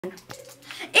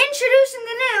Introducing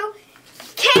the new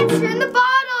Cancer in the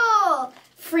Bottle!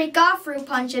 Freak Off Fruit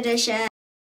Punch Edition.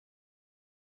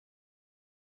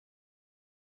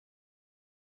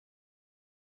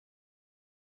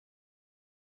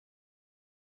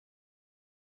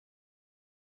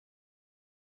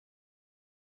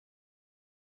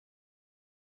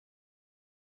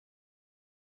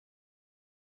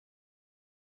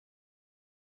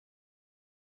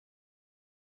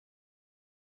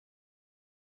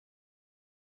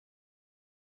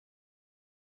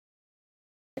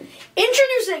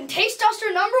 Introducing Taste Duster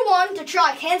 #1 to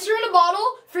try Cancer in a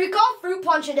Bottle Freak Off Fruit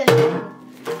Punch Edition.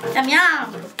 Yum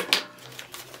yum.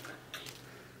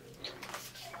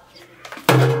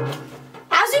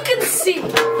 As you can see,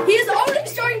 he is already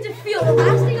starting to feel the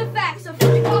lasting effects of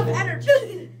Freak Off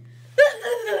energy.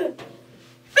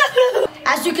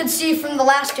 As you can see from the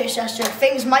last taste tester,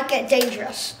 things might get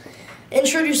dangerous.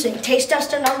 Introducing Taste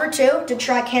Tester #2 to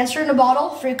try Cancer in a Bottle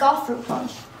Freak Off Fruit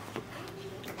Punch.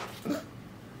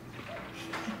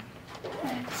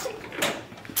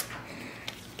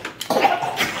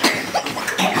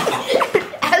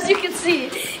 As you can see,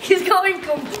 he's going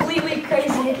completely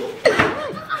crazy.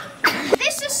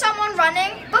 This is someone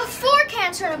running before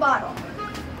Cancer in a Bottle.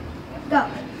 Go.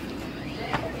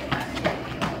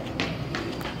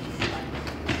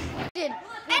 And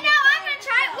now I'm going to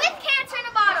try it with Cancer in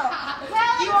a Bottle.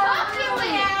 Well, you are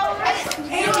literally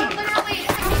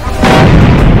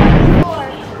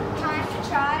time to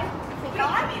try.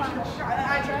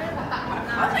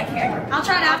 I'll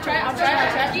try it after.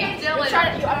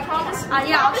 I promise.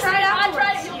 Yeah, I'll try it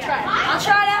afterwards. I'll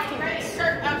try it afterwards.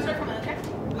 Start from it, okay?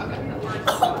 Okay.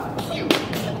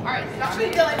 Alright, actually,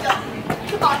 Dylan.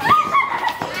 Come on.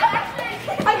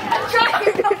 I gotta try it.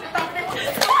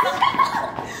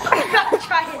 I gotta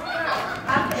try it.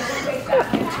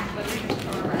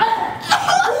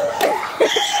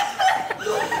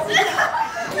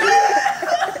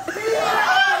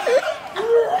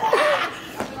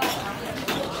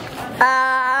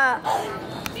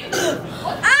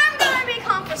 I'm gonna be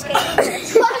confiscating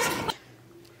this.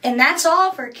 And that's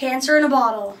all for Cancer in a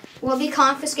Bottle. We'll be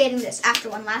confiscating this after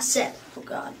one last sip. Oh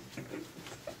God.